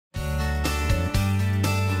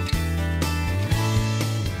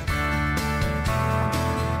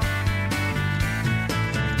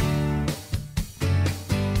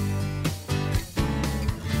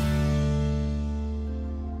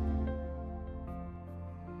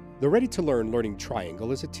The Ready to Learn Learning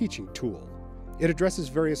Triangle is a teaching tool. It addresses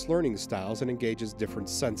various learning styles and engages different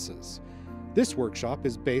senses. This workshop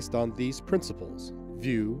is based on these principles: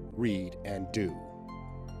 view, read, and do.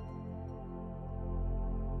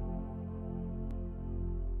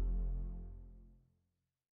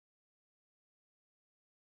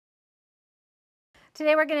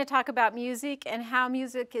 Today we're going to talk about music and how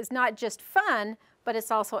music is not just fun, but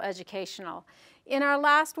it's also educational. In our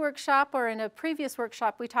last workshop, or in a previous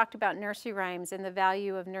workshop, we talked about nursery rhymes and the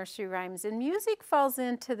value of nursery rhymes. And music falls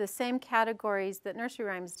into the same categories that nursery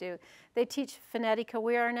rhymes do. They teach phonetic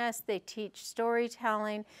awareness, they teach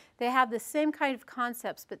storytelling, they have the same kind of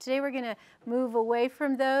concepts. But today we're going to move away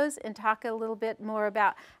from those and talk a little bit more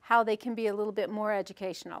about how they can be a little bit more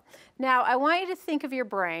educational. Now, I want you to think of your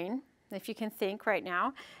brain. If you can think right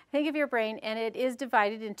now, think of your brain, and it is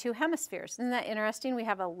divided in two hemispheres. Isn't that interesting? We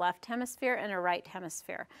have a left hemisphere and a right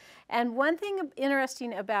hemisphere. And one thing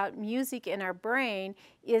interesting about music in our brain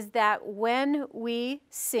is that when we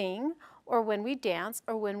sing, or when we dance,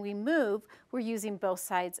 or when we move, we're using both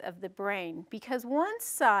sides of the brain, because one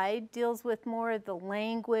side deals with more of the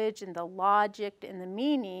language and the logic and the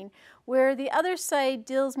meaning, where the other side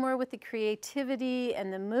deals more with the creativity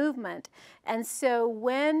and the movement. And so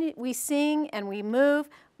when we sing and we move,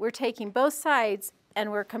 we're taking both sides and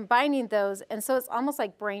we're combining those, and so it's almost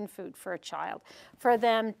like brain food for a child, for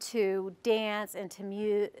them to dance and to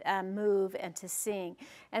move and to sing.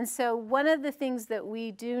 And so one of the things that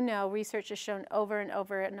we do know, research has shown over and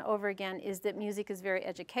over and over again, is that music is very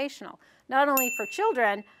educational, not only for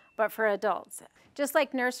children, but for adults. Just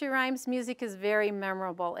like nursery rhymes, music is very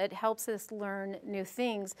memorable. It helps us learn new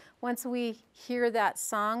things. Once we hear that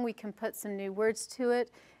song, we can put some new words to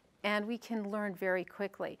it, and we can learn very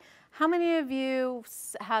quickly. How many of you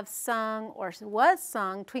have sung or was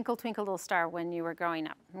sung Twinkle, Twinkle, Little Star when you were growing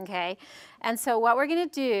up, okay? And so what we're gonna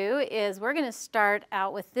do is we're gonna start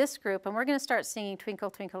out with this group, and we're gonna start singing Twinkle,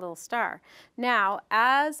 Twinkle, Little Star. Now,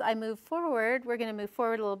 as I move forward, we're gonna move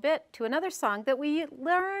forward a little bit to another song that we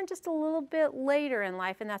learn just a little bit later in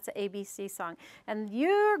life, and that's the ABC song. And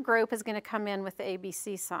your group is gonna come in with the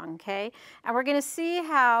ABC song, okay? And we're gonna see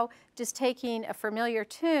how just taking a familiar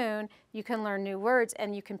tune, you can learn new words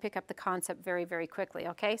and you can pick up the concept very, very quickly,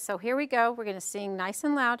 okay? So here we go. We're gonna sing nice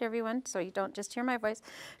and loud, everyone, so you don't just hear my voice.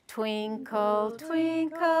 Twinkle,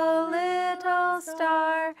 twinkle, little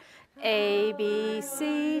star, A, B,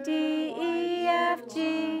 C, D, E, F,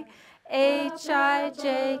 G, H, I,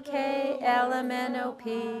 J, K, L, M, N, O,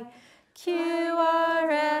 P, Q, R,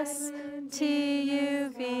 S, T, U,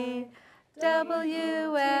 V,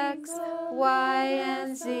 W, X, Y,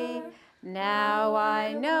 and Z. Now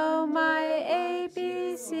I know my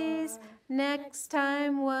ABCs. Next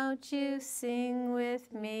time, won't you sing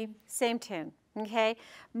with me? Same tune, okay?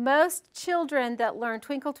 Most children that learn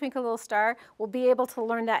Twinkle, Twinkle, Little Star will be able to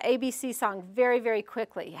learn that ABC song very, very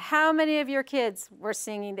quickly. How many of your kids were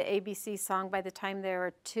singing the ABC song by the time they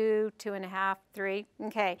were 2, 2.5, 3?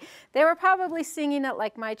 Okay, they were probably singing it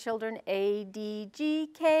like my children, A, D, G,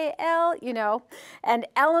 K, L, you know, and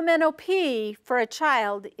LMNOP for a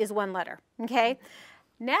child is one letter, okay?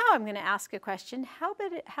 Now I'm going to ask a question.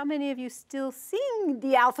 How many of you still sing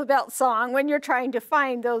the alphabet song when you're trying to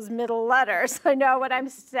find those middle letters? I know when I'm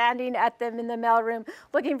standing at them in the mailroom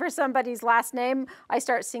looking for somebody's last name, I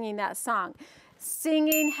start singing that song.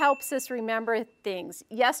 Singing helps us remember things.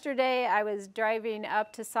 Yesterday I was driving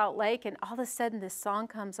up to Salt Lake, and all of a sudden this song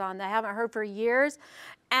comes on that I haven't heard for years,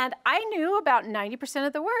 and I knew about 90%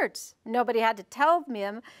 of the words. Nobody had to tell me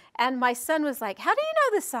them, and my son was like, "How do you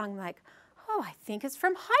know this song?" I'm like, "Oh, I think it's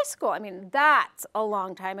from high school." I mean, that's a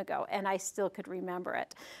long time ago, and I still could remember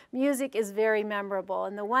it. Music is very memorable,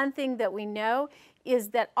 and the one thing that we know is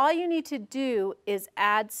that all you need to do is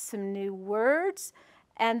add some new words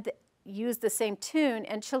and use the same tune,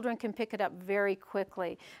 and children can pick it up very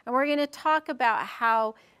quickly. And we're going to talk about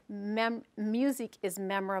how music is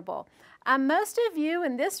memorable. Most of you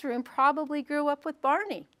in this room probably grew up with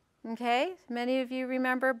Barney. Okay, many of you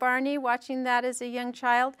remember Barney, watching that as a young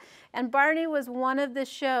child. And Barney was one of the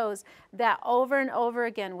shows that over and over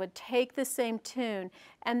again would take the same tune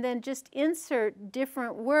and then just insert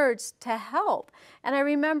different words to help. And I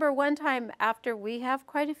remember one time, after we have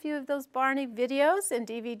quite a few of those Barney videos and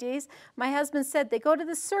DVDs, my husband said they go to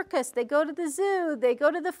the circus, they go to the zoo, they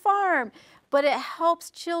go to the farm. But it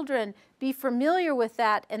helps children be familiar with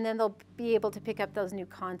that, and then they'll be able to pick up those new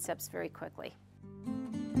concepts very quickly.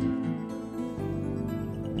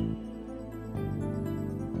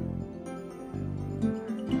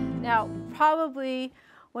 Now, probably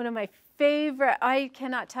one of my favorite, I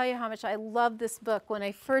cannot tell you how much I love this book. When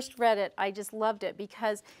I first read it, I just loved it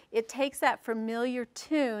because it takes that familiar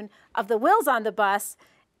tune of the wheels on the bus,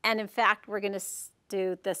 and in fact, we're going to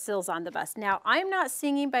do the sills on the bus. Now, I'm not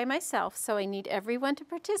singing by myself, so I need everyone to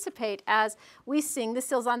participate as we sing the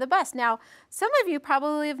sills on the bus. Now, some of you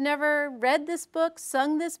probably have never read this book,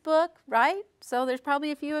 sung this book, right? So there's probably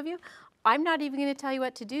a few of you. I'm not even going to tell you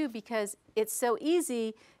what to do because it's so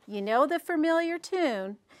easy. You know the familiar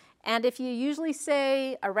tune, and if you usually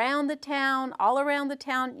say around the town, all around the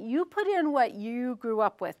town, you put in what you grew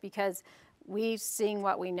up with because we sing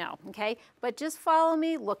what we know, okay? But just follow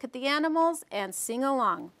me, look at the animals, and sing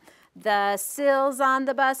along. The sills on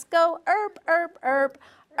the bus go erp, erp, erp,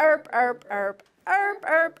 erp, erp, erp, erp,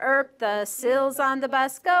 erp, erp. The sills on the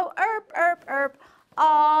bus go erp, erp, erp,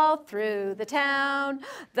 all through the town.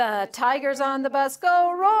 The tigers on the bus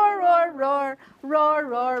go roar, roar, roar, roar,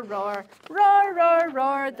 roar, roar, roar, roar,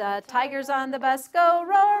 roar. The tigers on the bus go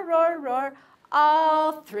roar, roar, roar,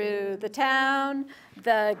 all through the town.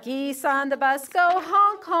 The geese on the bus go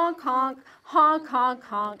honk, honk, honk, honk, honk,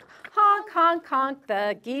 honk, honk, honk, honk.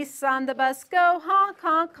 The geese on the bus go honk,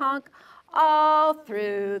 honk, honk, all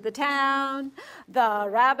through the town. The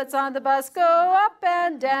rabbits on the bus go up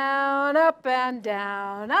and down, up and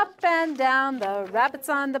down, up and down. The rabbits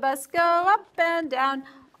on the bus go up and down,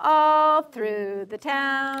 all through the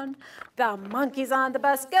town. The monkeys on the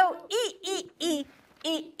bus go ee, ee, ee,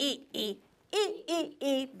 ee, ee, ee. E, e,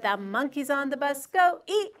 e. The monkeys on the bus go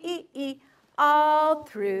e, e, e, all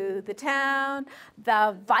through the town.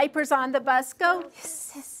 The vipers on the bus go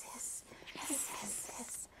hiss, hiss, hiss, hiss, hiss,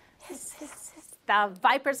 hiss, hiss, hiss, hiss. The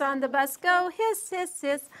vipers on the bus go hiss, hiss,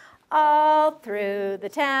 hiss, all through the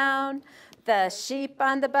town. The sheep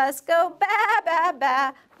on the bus go ba, ba,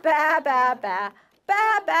 ba, ba, ba, ba,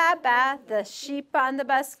 ba, ba, ba. The sheep on the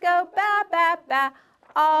bus go ba, ba, ba,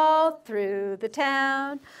 all through the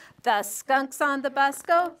town. The skunks on the bus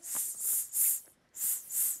go s, s,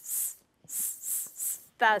 s, s.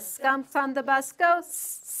 The skunks on the bus go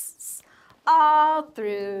s, all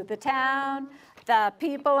through the town. The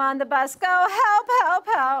people on the bus go help, help,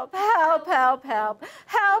 help, help, help, help,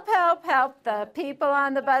 help, help, help. The people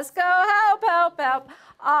on the bus go help, help, help,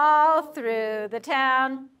 all through the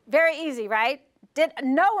town. Very easy, right?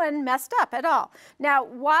 No one messed up at all. Now,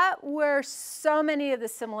 what were so many of the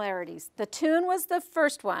similarities? The tune was the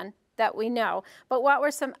first one that we know, but what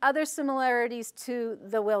were some other similarities to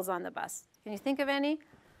the wheels on the bus? Can you think of any?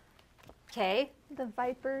 Okay. The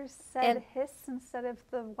vipers said hiss instead of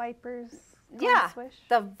the wipers. Swish.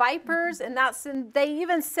 The vipers, and they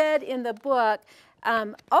even said in the book,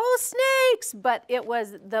 oh, snakes, but it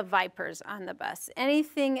was the vipers on the bus.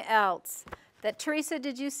 Anything else? Theresa,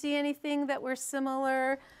 did you see anything that were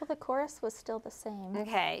similar? Well, the chorus was still the same.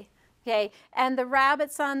 Okay. Okay. And the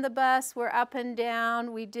rabbits on the bus were up and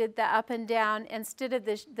down. We did the up and down. Instead of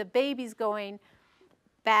the babies going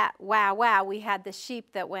ba, wow, wow, we had the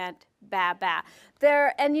sheep that went ba, ba.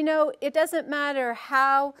 And you know, it doesn't matter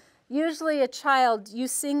how. Usually a child, you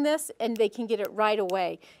sing this and they can get it right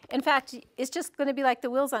away. In fact, it's just going to be like the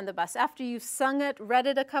wheels on the bus. After you've sung it, read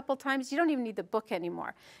it a couple times, you don't even need the book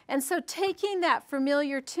anymore. And so taking that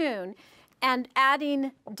familiar tune and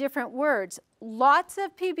adding different words, lots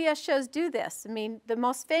of PBS shows do this. I mean, the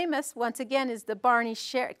most famous, once again, is the Barney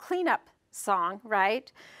cleanup song,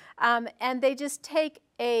 right? And they just take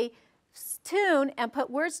a tune and put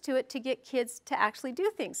words to it to get kids to actually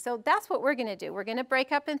do things. So that's what we're going to do. We're going to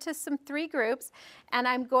break up into some 3 groups, and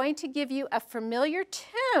I'm going to give you a familiar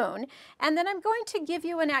tune, and then I'm going to give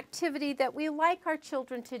you an activity that we like our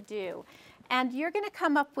children to do. And you're going to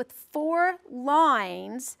come up with 4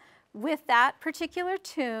 lines with that particular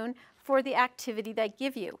tune for the activity that I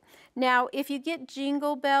give you. Now, if you get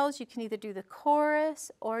jingle bells, you can either do the chorus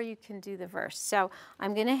or you can do the verse. So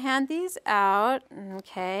I'm going to hand these out.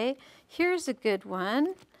 Okay, here's a good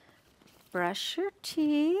one. Brush your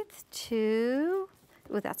teeth to,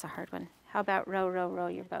 ooh, that's a hard one. How about row, row, row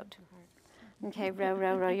your boat? Okay, row,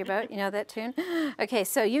 row, row your boat. You know that tune? Okay,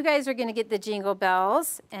 so you guys are going to get the jingle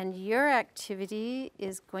bells, and your activity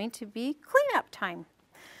is going to be cleanup time.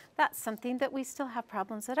 That's something that we still have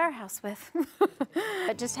problems at our house with.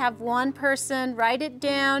 But just have one person write it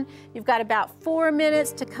down. You've got about 4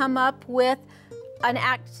 minutes to come up with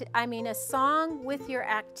a song with your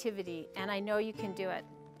activity, and I know you can do it.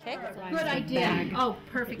 Okay? Good idea. Oh,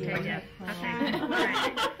 perfect idea. Okay. All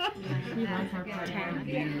right.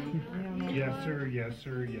 Yes, sir. Yes,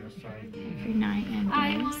 sir. Yes, I do. Good night. And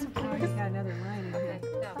I want Got another line in here.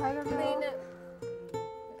 no. I don't know.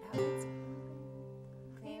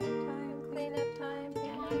 Clean up time.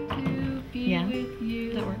 to be with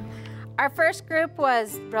you. All Our first group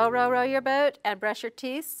was Row, Row, Row Your Boat and Brush Your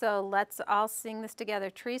Teeth. So let's all sing this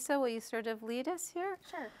together. Teresa, will you sort of lead us here?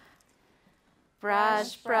 Sure.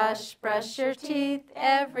 Brush, brush, brush your teeth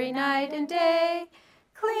every night and day.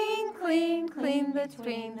 Clean, clean, clean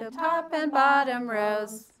between the top and bottom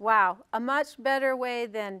rows. Wow, a much better way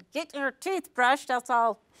than get your teeth brushed, that's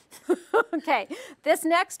all. Okay, this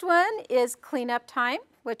next one is cleanup time,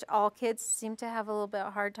 which all kids seem to have a little bit of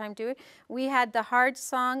a hard time doing. We had the hard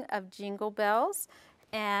song of Jingle Bells,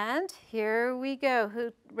 and here we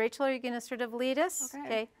go. Rachel, are you going to sort of lead us?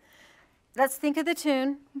 Okay. Let's think of the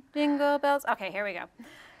tune. Jingle bells. Okay, here we go.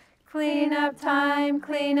 Clean up time,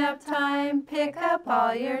 pick up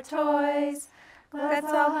all your toys.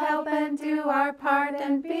 Let's all help and do our part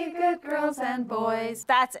and be good girls and boys.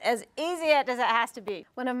 That's as easy as it has to be.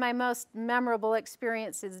 One of my most memorable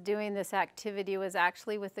experiences doing this activity was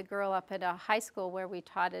actually with a girl up at a high school where we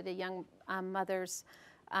taught at a young mother's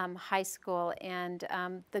high school, and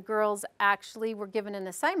the girls actually were given an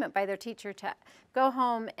assignment by their teacher to go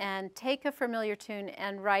home and take a familiar tune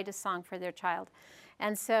and write a song for their child.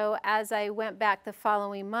 And so as I went back the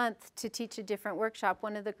following month to teach a different workshop,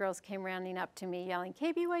 one of the girls came rounding up to me yelling,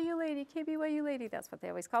 KBYU lady, that's what they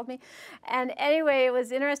always called me. And anyway, it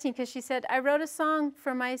was interesting because she said, I wrote a song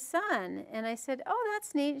for my son. And I said, oh,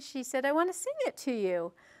 that's neat. She said, I want to sing it to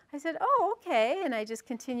you. I said, oh, okay. And I just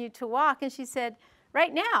continued to walk. And she said,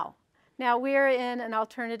 right now. Now, we're in an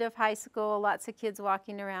alternative high school, lots of kids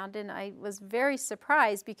walking around, and I was very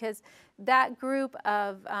surprised because that group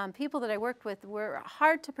of people that I worked with were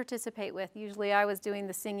hard to participate with. Usually I was doing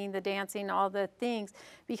the singing, the dancing, all the things,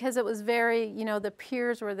 because it was very, you know, the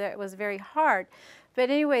peers were there, it was very hard. But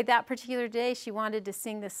anyway, that particular day, she wanted to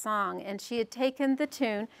sing this song, and she had taken the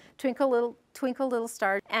tune, Twinkle Little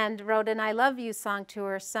Star, and wrote an I Love You song to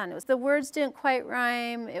her son. The words didn't quite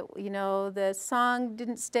rhyme, you know, the song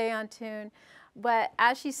didn't stay on tune, but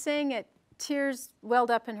as she sang it, tears welled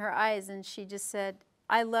up in her eyes, and she just said,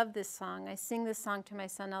 I love this song. I sing this song to my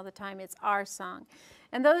son all the time. It's our song.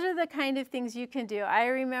 And those are the kind of things you can do. I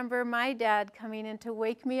remember my dad coming in to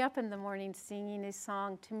wake me up in the morning singing his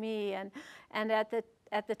song to me, and at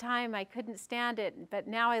the time I couldn't stand it, but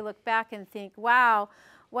now I look back and think, wow,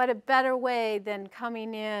 what a better way than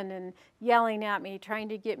coming in and yelling at me, trying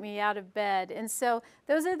to get me out of bed. And so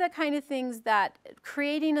those are the kind of things that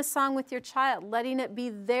creating a song with your child, letting it be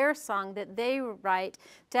their song that they write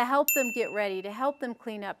to help them get ready, to help them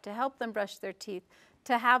clean up, to help them brush their teeth,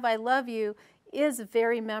 to have I love you is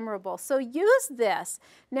very memorable. So use this.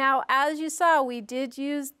 Now, as you saw, we did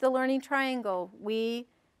use the learning triangle. We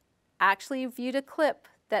actually viewed a clip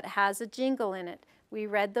that has a jingle in it. We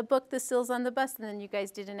read the book, The Sills on the Bus, and then you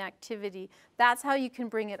guys did an activity. That's how you can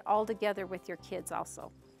bring it all together with your kids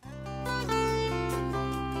also.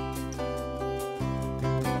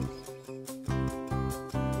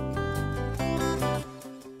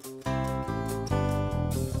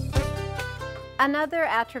 Another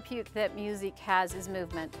attribute that music has is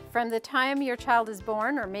movement. From the time your child is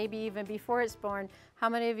born, or maybe even before it's born, how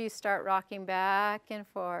many of you start rocking back and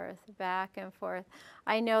forth, back and forth?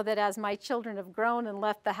 I know that as my children have grown and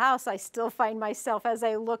left the house, I still find myself, as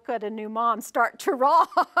I look at a new mom, start to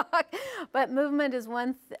rock. But movement is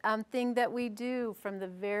one thing that we do from the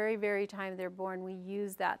very, very time they're born. We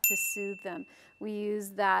use that to soothe them. We use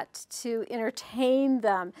that to entertain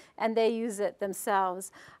them, and they use it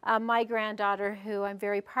themselves. My granddaughter, who I'm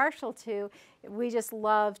very partial to, we just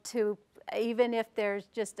love to, even if there's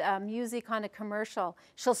just music on a commercial,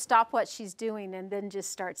 she'll stop what she's doing and then just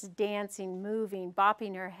starts dancing, moving,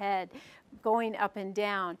 bopping her head, going up and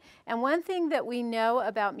down. And one thing that we know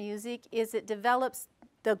about music is it develops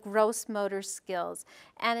the gross motor skills.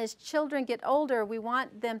 And as children get older, we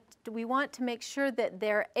want to make sure that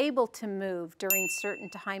they're able to move during certain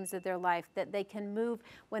times of their life, that they can move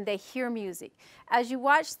when they hear music. As you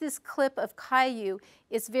watch this clip of Caillou,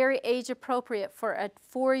 it's very age appropriate for a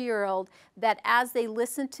 4-year-old that as they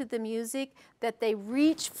listen to the music, that they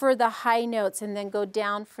reach for the high notes and then go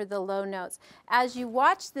down for the low notes. As you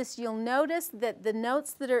watch this, you'll notice that the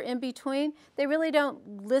notes that are in between, they really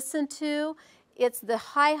don't listen to. It's the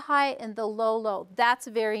high, high and the low, low. That's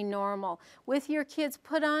very normal. With your kids,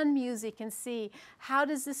 put on music and see, how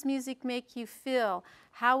does this music make you feel?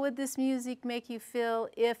 How would this music make you feel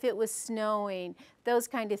if it was snowing? Those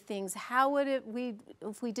kind of things. How would it,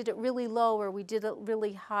 if we did it really low or we did it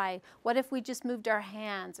really high? What if we just moved our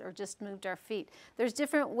hands or just moved our feet? There's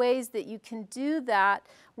different ways that you can do that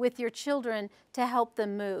with your children to help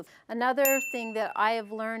them move. Another thing that I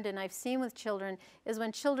have learned and I've seen with children is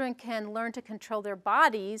when children can learn to control their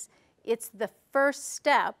bodies, it's the first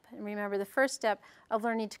step, and remember the first step of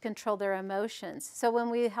learning to control their emotions. So when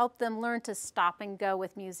we help them learn to stop and go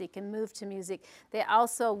with music and move to music, they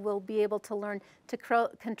also will be able to learn to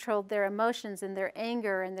control their emotions and their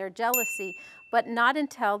anger and their jealousy, but not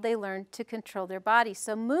until they learn to control their body.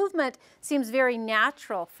 So movement seems very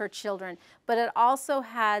natural for children, but it also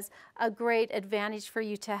has a great advantage for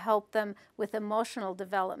you to help them with emotional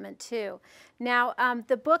development too. Now,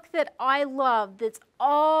 the book that I love that's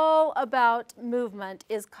all about movement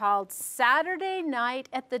is called Saturday Night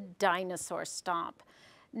at the Dinosaur Stomp.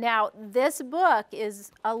 Now, this book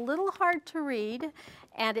is a little hard to read,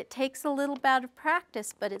 and it takes a little bit of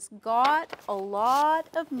practice, but it's got a lot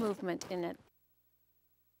of movement in it.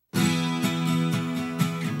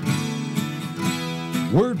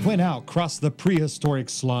 Word went out across the prehistoric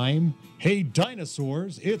slime. Hey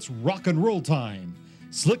dinosaurs, it's rock and roll time.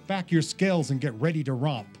 Slick back your scales and get ready to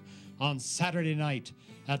romp on Saturday night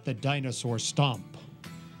at the Dinosaur Stomp.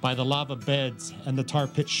 By the lava beds and the tar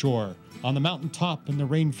pit shore, on the mountain top and the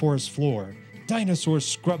rainforest floor, dinosaurs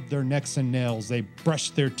scrubbed their necks and nails, they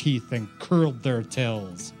brushed their teeth and curled their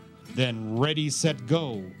tails. Then ready, set,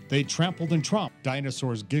 go, they trampled and tromped.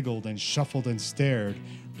 Dinosaurs giggled and shuffled and stared,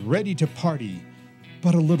 ready to party,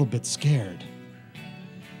 but a little bit scared.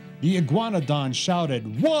 The iguanodon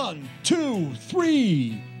shouted, 1, 2,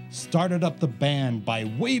 3, started up the band by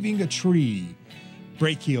waving a tree.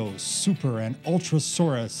 Brachio, Super, and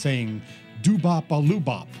Ultrasaurus sang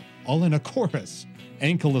doo-bop-a-loo-bop, all in a chorus.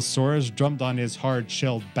 Ankylosaurus drummed on his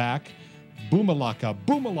hard-shelled back. Boomalaka,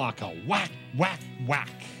 boomalaka, whack, whack, whack.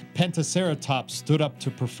 Pentaceratops stood up to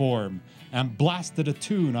perform and blasted a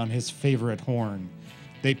tune on his favorite horn.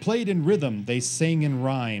 They played in rhythm, they sang in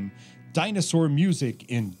rhyme, dinosaur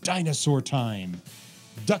music in dinosaur time.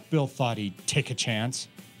 Duckbill thought he'd take a chance.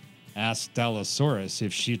 Asked Allosaurus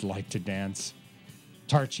if she'd like to dance.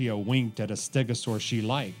 Tarchia winked at a stegosaur she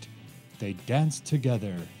liked. They danced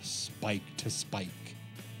together, spike to spike.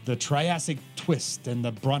 The Triassic twist and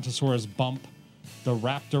the Brontosaurus bump, the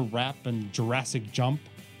Raptor rap and Jurassic jump.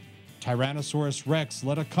 Tyrannosaurus Rex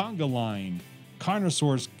led a conga line.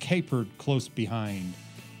 Carnosaurs capered close behind.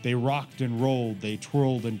 They rocked and rolled, they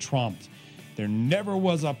twirled and tromped. There never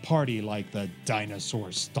was a party like the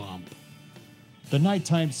Dinosaur Stomp. The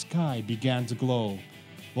nighttime sky began to glow.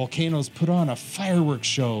 Volcanoes put on a fireworks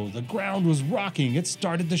show. The ground was rocking, it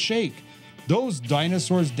started to shake. Those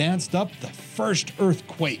dinosaurs danced up the first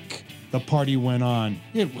earthquake. The party went on.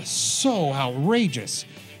 It was so outrageous.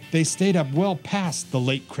 They stayed up well past the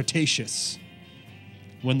late Cretaceous.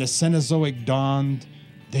 When the Cenozoic dawned,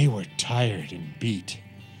 they were tired and beat.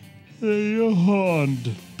 They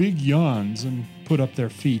yawned, big yawns, and put up their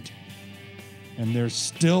feet. And they're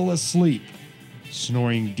still asleep,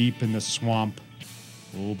 snoring deep in the swamp.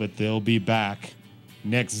 Oh, but they'll be back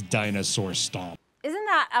next Dinosaur Stomp. Isn't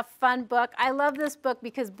that a fun book? I love this book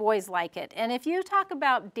because boys like it. And if you talk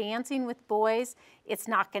about dancing with boys, it's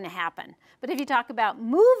not going to happen. But if you talk about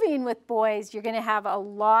moving with boys, you're going to have a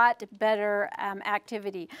lot better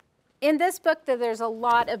activity. In this book, there's a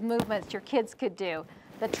lot of movements your kids could do.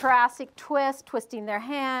 The Triassic twist, twisting their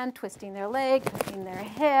hand, twisting their leg, twisting their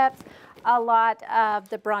hips. A lot of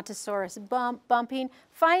the Brontosaurus bumping.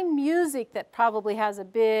 Find music that probably has a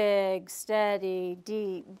big, steady,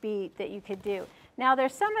 deep beat that you could do. Now,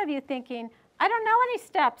 there's some of you thinking, I don't know any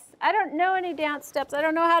steps. I don't know any dance steps. I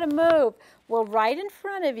don't know how to move. Well, right in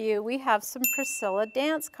front of you, we have some Priscilla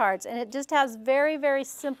dance cards, and it just has very, very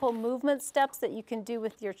simple movement steps that you can do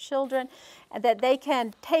with your children, and that they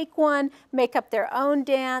can take one, make up their own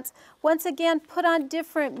dance. Once again, put on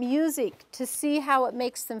different music to see how it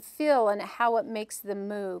makes them feel and how it makes them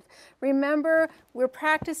move. Remember, we're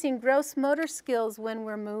practicing gross motor skills when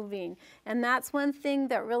we're moving, and that's one thing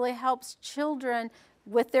that really helps children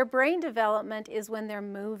with their brain development is when they're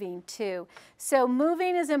moving too. So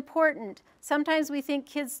moving is important. Sometimes we think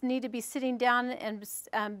kids need to be sitting down and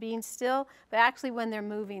being still, but actually when they're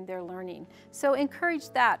moving, they're learning. So encourage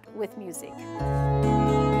that with music.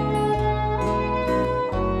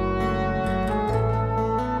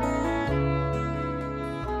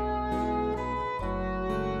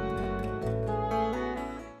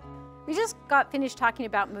 We just got finished talking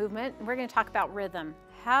about movement, and we're going to talk about rhythm.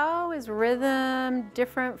 How is rhythm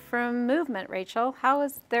different from movement, Rachel? How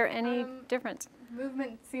is there any difference?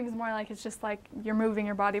 Movement seems more like it's just like you're moving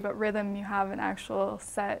your body, but rhythm, you have an actual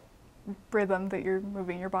set rhythm that you're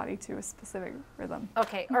moving your body to, a specific rhythm.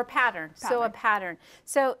 Okay, or pattern. So a pattern.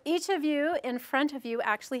 So each of you in front of you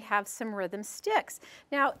actually have some rhythm sticks.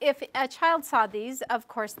 Now, if a child saw these, of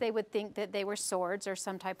course, they would think that they were swords or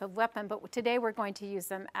some type of weapon, but today we're going to use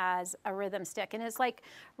them as a rhythm stick. And it's like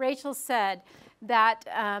Rachel said, that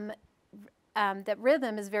that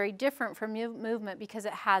rhythm is very different from movement because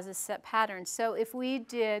it has a set pattern. So if we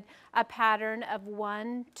did a pattern of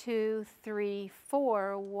 1, 2, 3,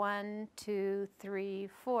 4, 1, 2, 3,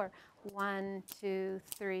 4, 1, 2,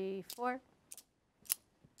 3, 4.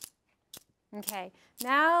 Okay,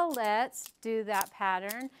 now let's do that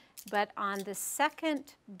pattern, but on the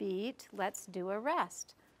second beat, let's do a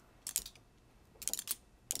rest.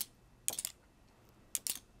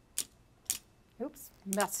 Oops,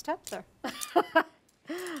 messed up there.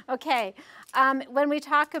 Okay, when we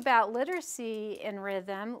talk about literacy in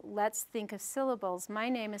rhythm, let's think of syllables. My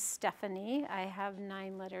name is Stephanie. I have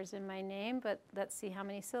 9 letters in my name, but let's see how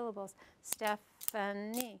many syllables.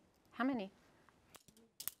 Stephanie. How many?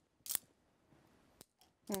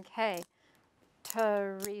 Okay.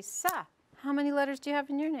 Theresa. How many letters do you have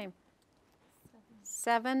in your name?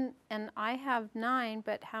 7, and I have 9,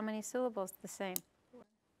 but how many syllables? The same.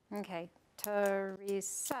 4. Okay.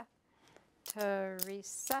 Theresa.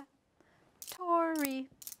 Theresa. Tori.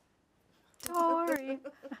 Tori.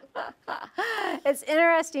 It's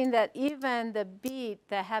interesting that even the beat,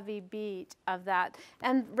 the heavy beat of that,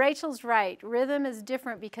 and Rachel's right, rhythm is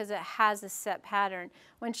different because it has a set pattern.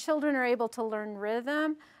 When children are able to learn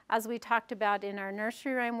rhythm, as we talked about in our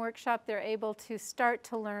nursery rhyme workshop, they're able to start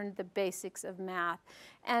to learn the basics of math.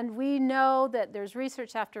 And we know that there's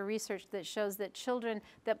research after research that shows that children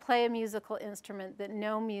that play a musical instrument, that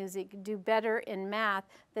know music, do better in math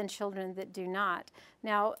than children that do not.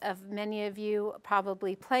 Now, many of you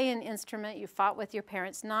probably play an instrument, you fought with your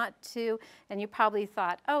parents not to, and you probably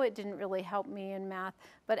thought, oh, it didn't really help me in math.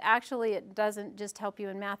 But actually, it doesn't just help you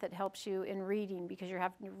in math, it helps you in reading because you're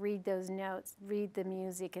having to read those notes, read the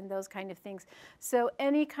music, and those kind of things. So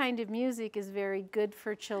any kind of music is very good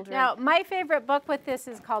for children. Now, my favorite book with this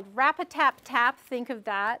is called Rap-a-Tap-Tap, think of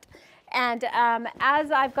that. And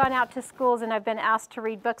as I've gone out to schools and I've been asked to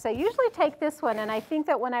read books, I usually take this one. And I think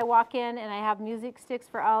that when I walk in and I have music sticks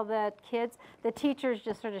for all the kids, the teachers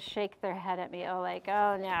just sort of shake their head at me, like,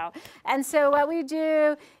 oh no. And so what we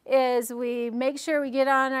do is we make sure we get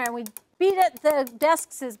on there and we beat at the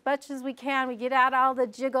desks as much as we can. We get out all the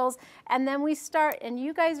jiggles, and then we start. And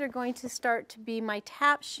you guys are going to start to be my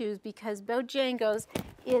tap shoes because Bojangles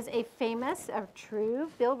is a famous,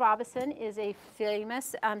 true, Bill Robinson is a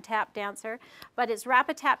famous tap dancer. But it's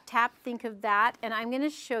rap-a-tap-tap, think of that. And I'm going to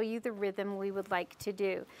show you the rhythm we would like to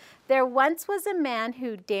do. There once was a man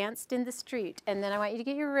who danced in the street. And then I want you to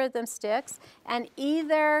get your rhythm sticks and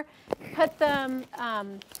either put them...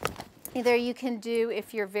 Either you can do,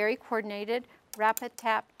 if you're very coordinated,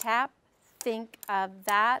 rap-a-tap-tap, think of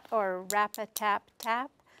that, or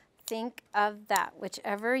rap-a-tap-tap, think of that,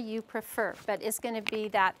 whichever you prefer. But it's going to be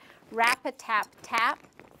that rap-a-tap-tap,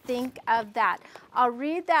 think of that. I'll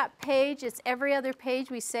read that page. It's every other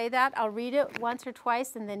page we say that. I'll read it once or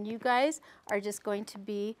twice, and then you guys are just going to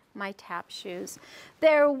be my tap shoes.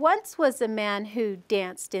 There once was a man who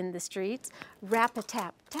danced in the streets,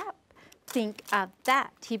 rap-a-tap-tap. Think of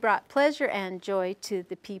that. He brought pleasure and joy to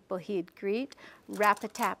the people he'd greet.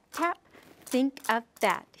 Rap-a-tap-tap. Think of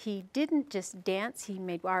that. He didn't just dance, he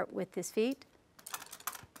made art with his feet.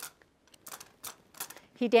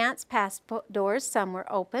 He danced past doors. Some were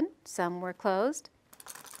open, some were closed.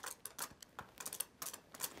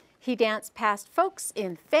 He danced past folks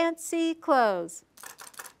in fancy clothes.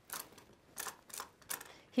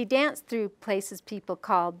 He danced through places people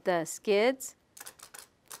called the skids.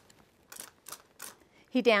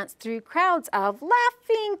 He danced through crowds of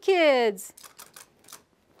laughing kids.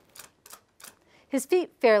 His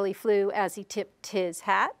feet fairly flew as he tipped his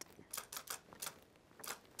hat.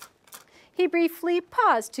 He briefly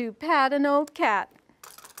paused to pat an old cat.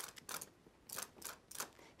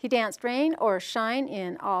 He danced rain or shine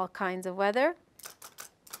in all kinds of weather.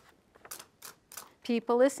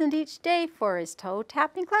 People listened each day for his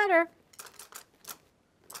toe-tapping clatter.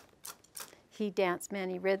 He danced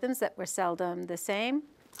many rhythms that were seldom the same.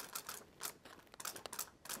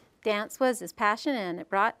 Dance was his passion and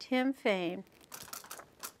it brought him fame.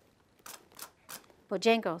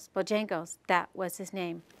 Bojangles, Bojangles, that was his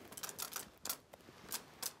name.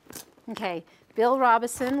 Okay, Bill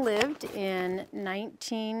Robinson lived in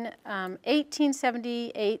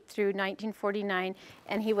 1878 through 1949,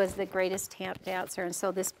 and he was the greatest tap dancer, and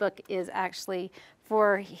so this book is actually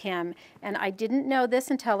for him. And I didn't know this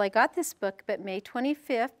until I got this book, but May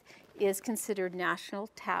 25th is considered National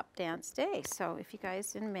Tap Dance Day. So if you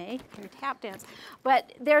guys in May, you tap dance.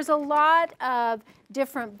 But there's a lot of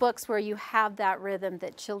different books where you have that rhythm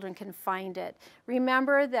that children can find it.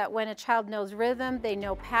 Remember that when a child knows rhythm, they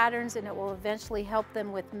know patterns, and it will eventually help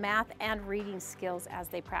them with math and reading skills as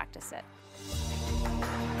they practice it.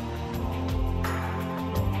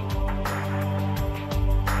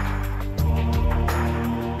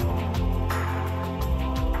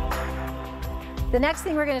 The next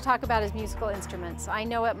thing we're going to talk about is musical instruments. I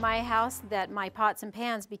know at my house that my pots and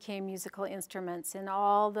pans became musical instruments, and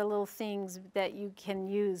all the little things that you can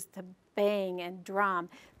use to bang and drum,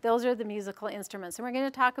 those are the musical instruments. And we're going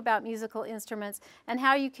to talk about musical instruments and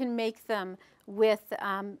how you can make them with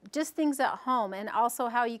just things at home, and also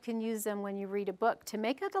how you can use them when you read a book to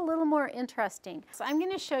make it a little more interesting. So I'm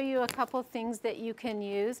going to show you a couple things that you can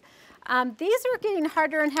use. These are getting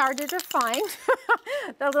harder and harder to find,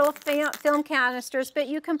 the little film canisters, but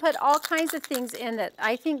you can put all kinds of things in it.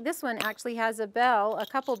 I think this one actually has a bell, a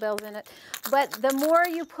couple bells in it. But the more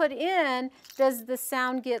you put in, does the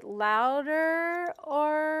sound get louder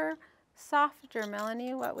or softer?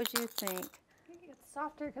 Melanie, what would you think?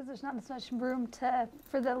 Softer because there's not as much room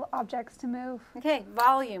for the objects to move. Okay,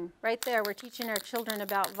 volume, right there. We're teaching our children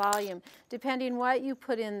about volume. Depending what you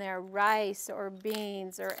put in there, rice or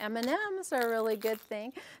beans or M&Ms are a really good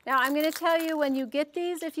thing. Now I'm going to tell you, when you get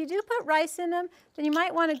these, if you do put rice in them, then you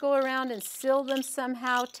might want to go around and seal them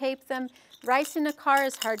somehow, tape them. Rice in a car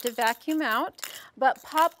is hard to vacuum out, but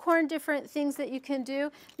popcorn, different things that you can do.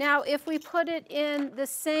 Now, if we put it in the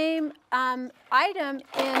same item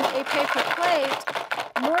in a paper plate,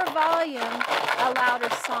 more volume, a louder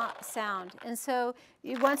sound. And so,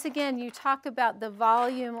 once again, you talk about the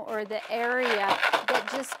volume or the area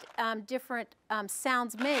that just different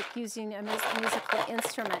sounds make using a musical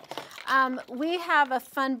instrument. We have a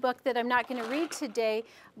fun book that I'm not going to read today,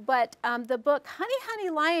 but the book Honey, Honey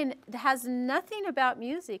Lion has nothing about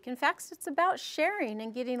music. In fact, it's about sharing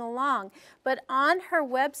and getting along. But on her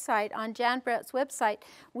website, on Jan Brett's website,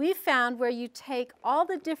 we found where you take all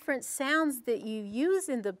the different sounds that you use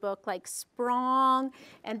in the book, like sprong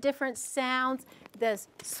and different sounds, the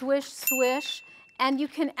swish, swish, and you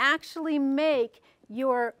can actually make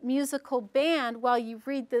your musical band while you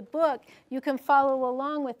read the book. You can follow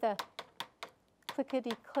along with the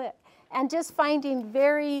clickety-click, and just finding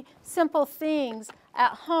very simple things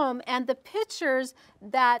at home. And the pictures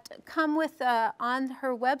that come with on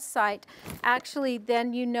her website, actually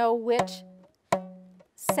then you know which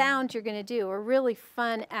sound you're going to do. A really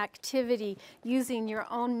fun activity using your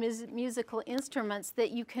own musical instruments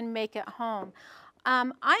that you can make at home.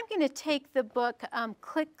 I'm going to take the book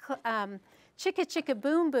Chicka Chicka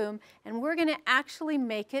Boom Boom, and we're going to actually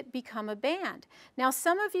make it become a band. Now,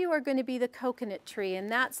 some of you are going to be the coconut tree,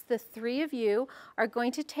 and that's the three of you are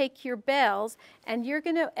going to take your bells, and you're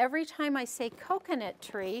going to, every time I say coconut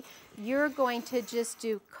tree, you're going to just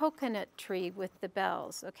do coconut tree with the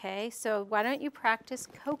bells, okay? So why don't you practice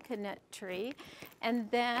coconut tree, and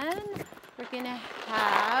then we're going to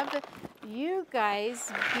have you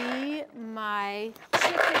guys be my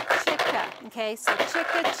Chicka Chicka, okay? So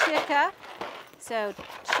Chicka Chicka. So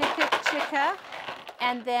Chicka Chicka,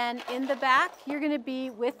 and then in the back, you're going to be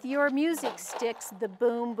with your music sticks, the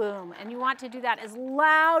boom boom, and you want to do that as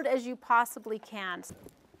loud as you possibly can.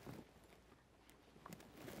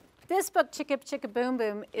 This book, Chicka Chicka Boom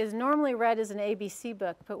Boom, is normally read as an ABC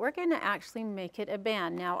book, but we're going to actually make it a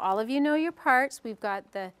band. Now, all of you know your parts. We've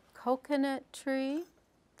got the coconut tree.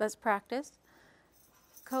 Let's practice.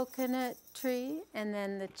 Coconut tree, and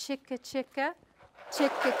then the Chicka Chicka.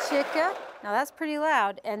 Chicka Chicka. Now that's pretty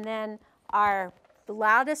loud. And then the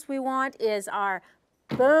loudest we want is our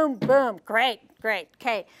boom boom. Great, great.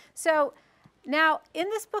 Okay. So now in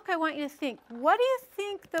this book I want you to think, what do you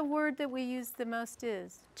think the word that we use the most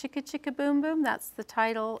is? Chicka Chicka Boom Boom? That's the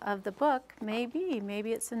title of the book. Maybe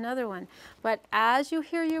it's another one. But as you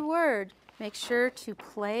hear your word, make sure to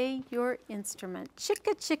play your instrument.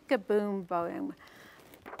 Chicka Chicka Boom Boom.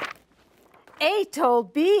 A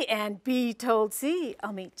told B and B told C,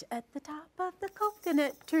 I'll meet you at the top of the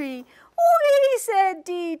coconut tree. We said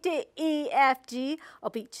D to E, F, G,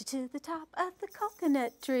 I'll beat you to the top of the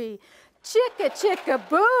coconut tree. Chicka, chicka,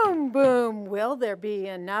 boom, boom, will there be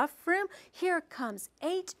enough room? Here comes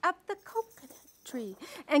H up the coconut tree,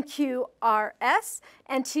 and Q, R, S,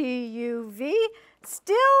 and T, U, V,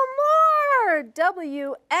 still more,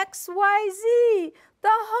 W, X, Y, Z, the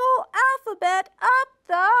whole alphabet up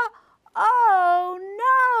the oh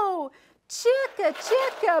no! Chicka,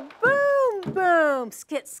 chicka, boom, boom.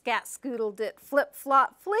 Skit, scat, scoodle, dit, flip,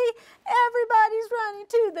 flop, flee. Everybody's running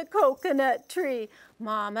to the coconut tree.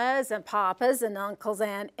 Mamas and papas and uncles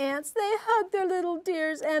and aunts, they hug their little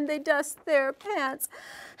dears and they dust their pants.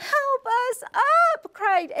 Help us up,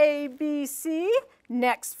 cried A, B, C.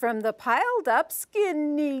 Next from the piled up,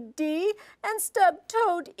 skinny D and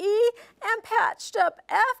stub-toed E and patched up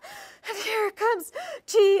F. And here comes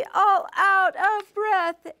T all out of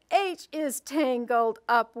breath. H is tangled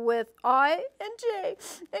up with I, and J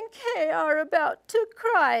and K are about to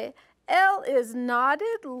cry. L is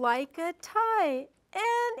knotted like a tie.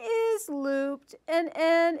 N is looped, and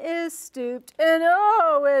N is stooped, and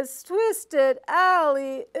O is twisted,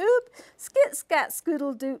 alley, oop, skit, scat,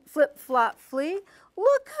 scoodle, doot, flip, flop, flea.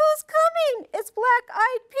 Look who's coming, it's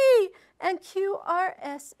Black-Eyed P, and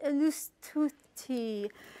Q-R-S, loose tooth T,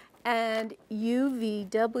 and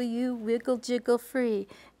U-V-W, wiggle, jiggle, free.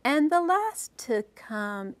 And the last to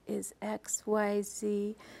come is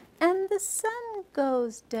X-Y-Z, and the sun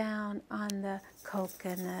goes down on the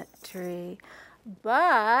coconut tree.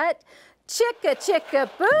 But chicka, chicka,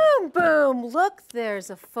 boom, boom, look, there's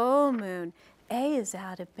a full moon. A is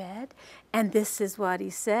out of bed, and this is what he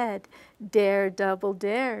said. Dare, double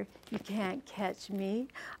dare, you can't catch me.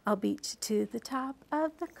 I'll beat you to the top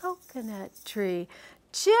of the coconut tree.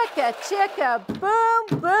 Chicka, chicka,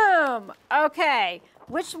 boom, boom. Okay,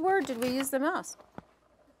 which word did we use the most?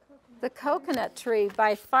 The coconut tree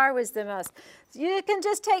by far was the most. You can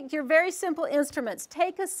just take your very simple instruments,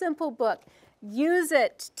 take a simple book, use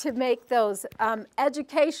it to make those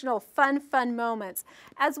educational, fun moments.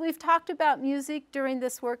 As we've talked about music during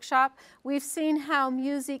this workshop, we've seen how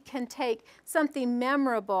music can take something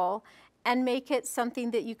memorable and make it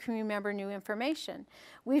something that you can remember new information.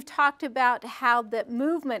 We've talked about how that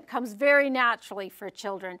movement comes very naturally for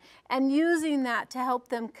children and using that to help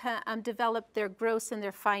them develop their gross and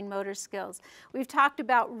their fine motor skills. We've talked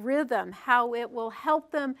about rhythm, how it will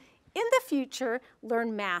help them in the future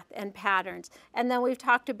learn math and patterns. And then we've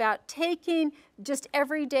talked about taking just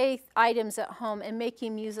everyday items at home and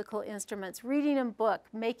making musical instruments, reading a book,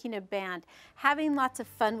 making a band, having lots of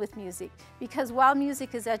fun with music. Because while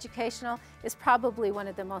music is educational, it's probably one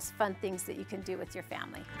of the most fun things that you can do with your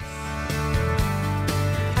family.